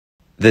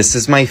This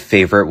is my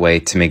favorite way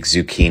to make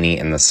zucchini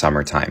in the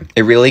summertime.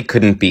 It really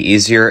couldn't be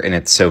easier and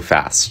it's so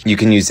fast. You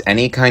can use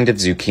any kind of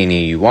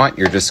zucchini you want.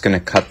 You're just going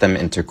to cut them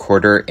into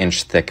 1/4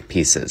 inch thick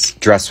pieces.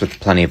 Dress with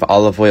plenty of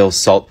olive oil,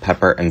 salt,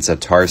 pepper, and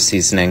za'atar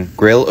seasoning.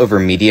 Grill over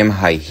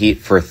medium-high heat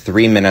for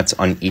 3 minutes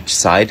on each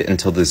side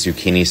until the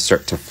zucchini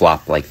start to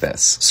flop like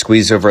this.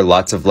 Squeeze over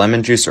lots of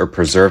lemon juice or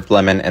preserved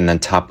lemon and then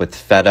top with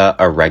feta,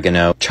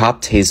 oregano,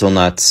 chopped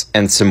hazelnuts,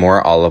 and some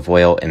more olive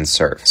oil and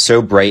serve.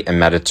 So bright and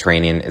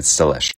Mediterranean, it's delicious.